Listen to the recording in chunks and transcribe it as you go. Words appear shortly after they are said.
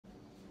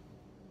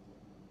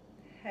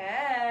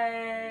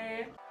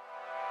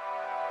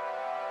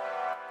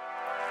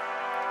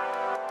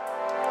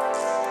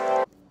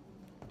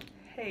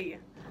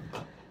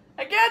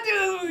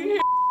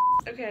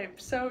Okay,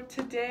 so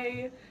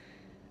today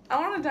I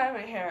want to dye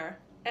my hair,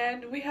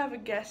 and we have a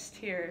guest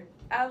here,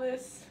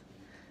 Alice.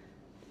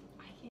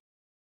 I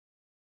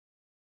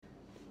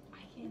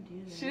can't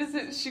do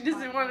this. She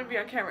doesn't want to be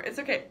on camera. It's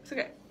okay. It's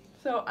okay.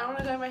 So I want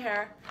to dye my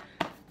hair.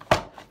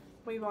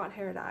 We want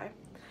hair dye.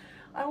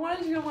 I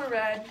wanted to go more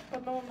red,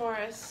 but Mama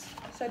Morris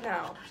said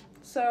no.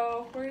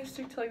 So we're gonna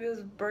stick to like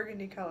this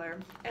burgundy color,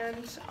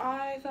 and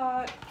I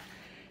thought,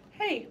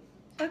 hey,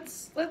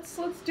 let's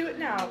do it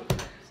now.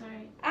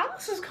 Sorry.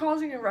 Alice is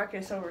causing a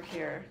ruckus over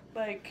here,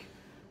 like,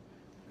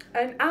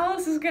 and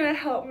Alice is gonna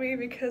help me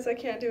because I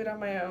can't do it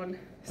on my own.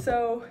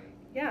 So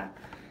yeah,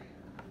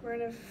 we're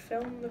gonna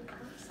film the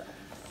process.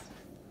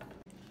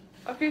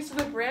 Okay, so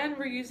the brand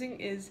we're using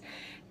is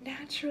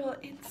Natural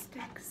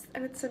Instincts,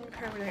 and it's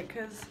semi-permanent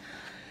because,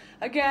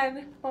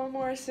 again, Mama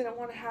Morris didn't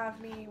want to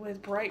have me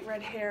with bright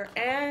red hair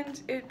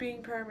and it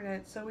being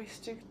permanent, so we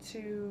stick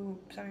to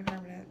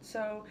semi-permanent.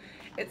 So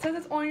it says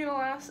it's only going to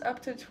last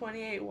up to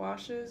 28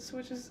 washes,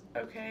 which is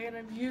okay, and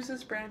I've used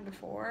this brand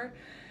before,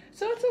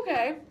 so it's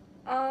okay.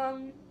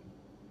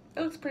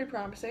 It looks pretty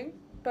promising,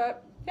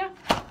 but yeah.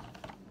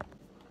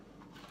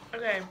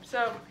 Okay,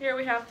 so here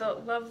we have the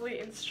lovely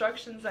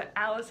instructions that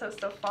Alice has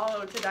to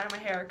follow to dye my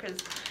hair,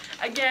 because,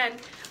 again,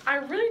 I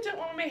really don't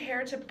want my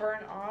hair to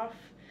burn off.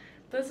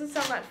 Doesn't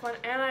sound that fun,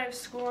 and I have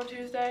school on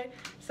Tuesday,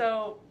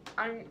 so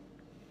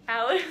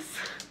Alice,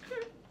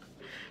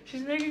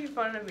 she's making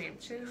fun of me.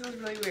 She thinks this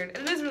is really weird,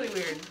 and it is really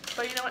weird,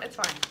 but you know what, it's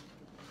fine.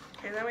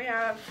 Okay, then we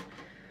have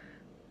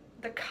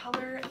the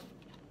color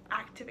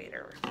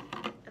activator,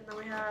 and then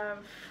we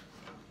have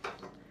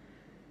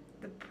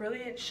the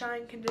Brilliant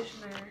Shine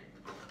conditioner,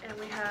 and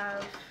we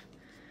have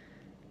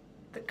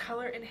the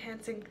color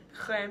enhancing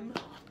creme.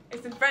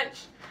 It's in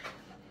French.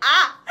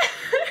 Ah!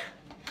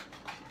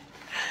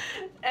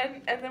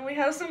 And then we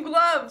have some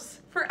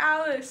gloves for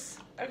Alice.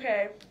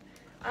 Okay,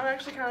 I'm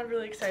actually kind of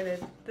really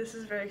excited. This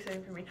is very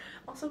exciting for me.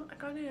 Also, I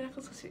got a new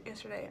necklace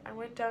yesterday. I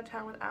went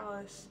downtown with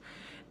Alice,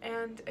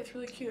 and it's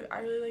really cute.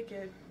 I really like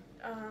it.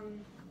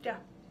 Yeah.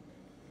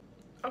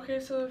 Okay,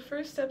 so the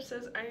first step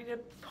says I need to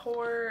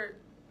pour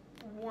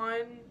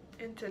 1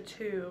 into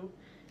 2,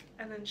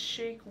 and then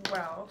shake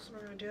well. So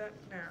we're gonna do that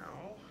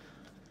now.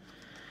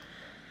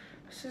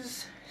 This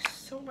is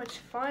so much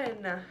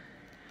fun.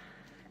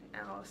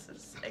 Alice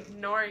is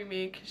ignoring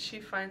me because she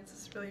finds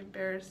this really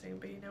embarrassing,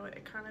 but you know what,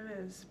 it kind of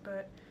is,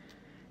 but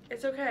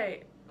it's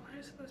okay. Why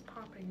isn't this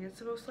popping? It's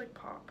supposed to like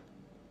pop.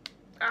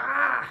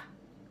 Ah!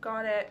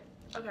 Got it.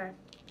 Okay.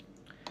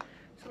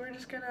 So we're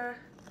just gonna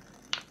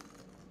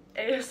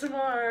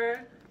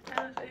ASMR.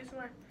 Alice,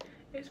 ASMR.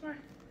 ASMR.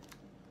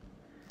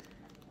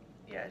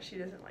 Yeah, she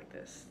doesn't like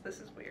this. This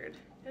is weird.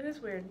 It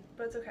is weird,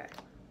 but it's okay.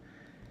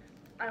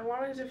 I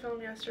wanted to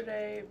film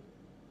yesterday,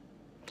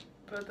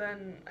 but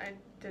then I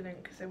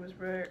didn't because it was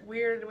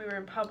weird and we were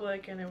in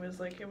public and it was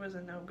like, it was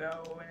a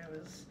no-go, and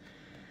it was,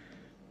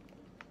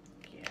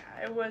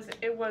 yeah,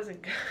 it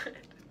wasn't good.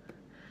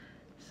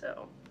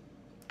 So,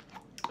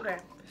 okay,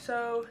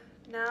 so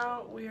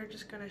now we are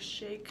just gonna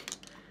shake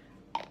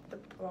the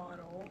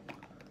bottle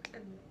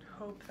and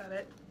hope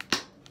that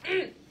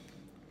it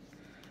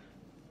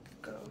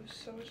goes.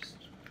 So just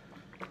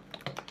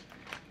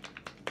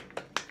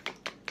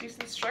these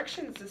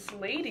instructions, this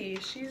lady,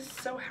 she's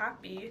so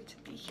happy to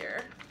be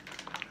here.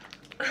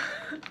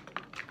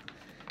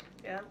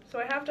 Yeah, so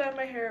I have dyed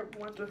my hair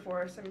once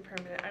before,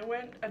 semi-permanent. I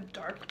went a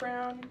dark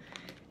brown.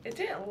 It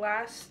didn't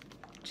last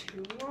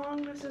too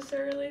long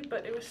necessarily,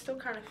 but it was still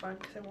kind of fun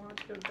because I wanted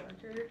to go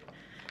darker.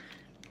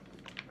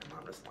 My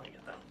mom doesn't like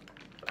it though,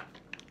 but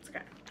it's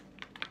okay.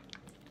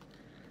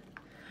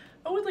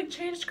 Oh, it like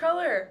changed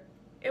color.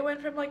 It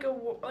went from like a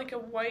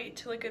white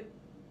to like a,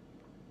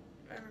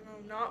 I don't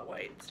know, not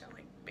white. It's now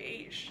like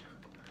beige.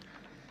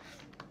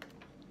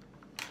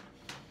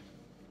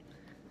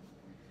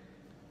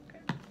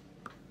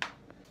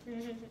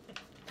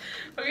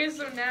 Okay,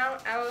 so now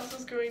Alice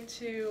is going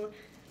to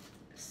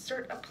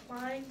start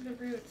applying the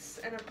roots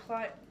and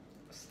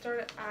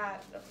start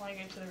at applying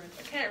it to the roots.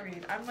 I can't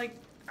read. I'm like,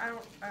 I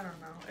don't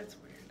know. It's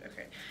weird.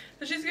 Okay,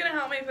 so she's gonna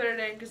help me put it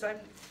in because I'm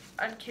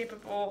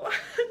incapable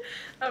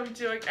of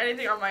doing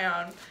anything on my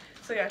own.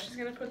 So yeah, she's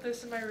gonna put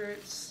this in my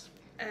roots,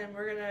 and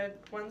we're gonna,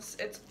 once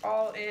it's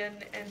all in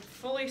and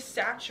fully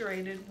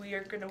saturated, we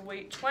are gonna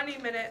wait 20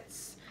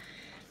 minutes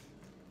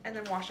and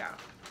then wash out.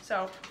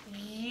 So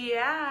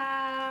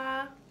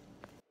yeah.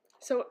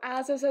 So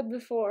as I said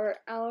before,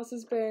 Alice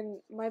has been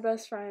my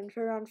best friend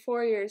for around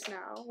 4 years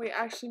now. We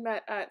actually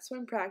met at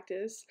swim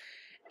practice,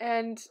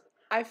 and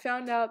I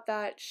found out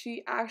that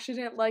she actually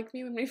didn't like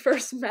me when we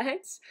first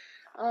met.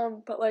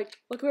 But like,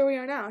 look where we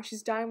are now.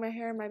 She's dyeing my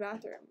hair in my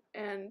bathroom,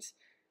 and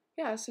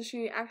yeah, so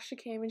she actually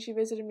came and she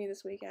visited me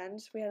this weekend.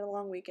 We had a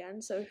long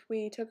weekend, so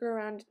we took her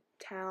around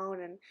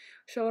town and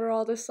showed her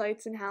all the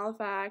sights in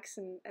Halifax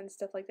and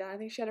stuff like that. I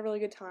think she had a really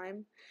good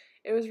time.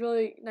 It was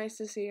really nice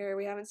to see her.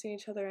 We haven't seen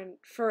each other in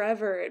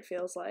forever, it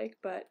feels like,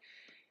 but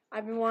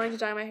I've been wanting to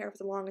dye my hair for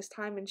the longest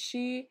time, and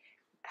she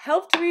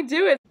helped me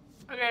do it.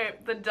 Okay,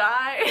 the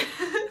dye,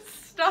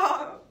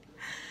 stop.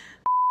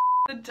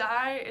 The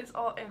dye is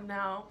all in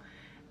now,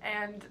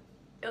 and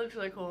it looks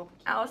really cool.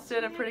 Alice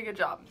did a pretty good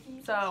job.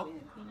 So,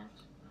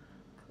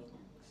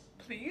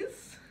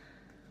 please?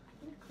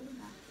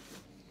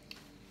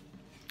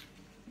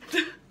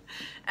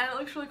 And it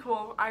looks really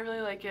cool. I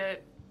really like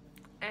it.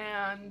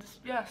 And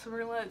yeah, so we're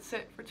gonna let it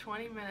sit for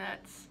 20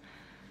 minutes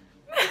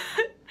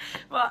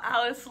while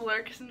Alice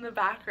lurks in the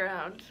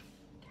background.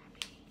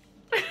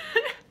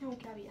 No,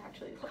 Gabby,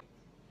 actually.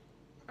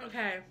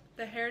 Okay,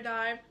 the hair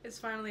dye is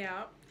finally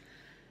out.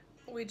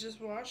 We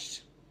just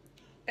washed,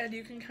 and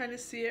you can kind of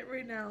see it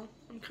right now.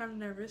 I'm kind of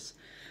nervous,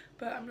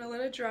 but I'm gonna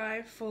let it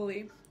dry fully,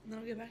 and then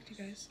I'll get back to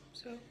you guys.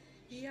 So,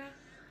 yeah.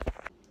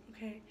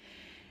 Okay,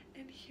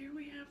 and here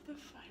we have the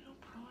final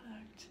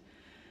product.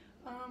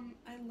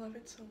 I love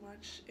it so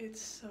much.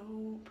 It's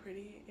so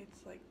pretty.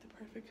 It's like the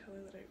perfect color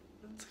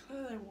it's the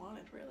color that I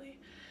wanted, really.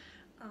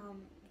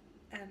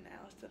 And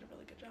Alice did a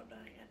really good job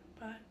dyeing it.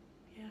 But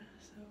yeah,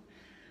 so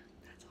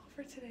that's all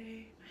for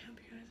today. I hope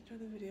you guys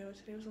enjoyed the video.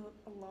 Today was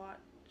a lot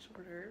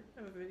shorter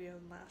of a video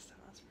than last time,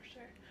 that's for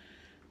sure.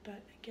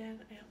 But again,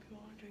 I hope you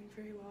all are doing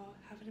very well.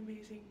 Have an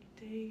amazing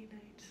day,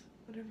 night,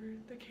 whatever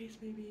the case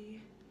may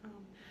be.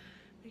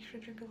 Make sure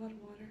to drink a lot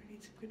of water and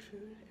eat some good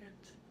food,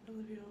 and I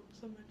love you all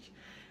so much.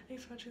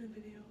 Thanks for watching the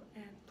video,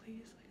 and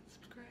please like and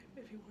subscribe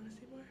if you want to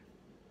see more.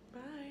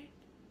 Bye!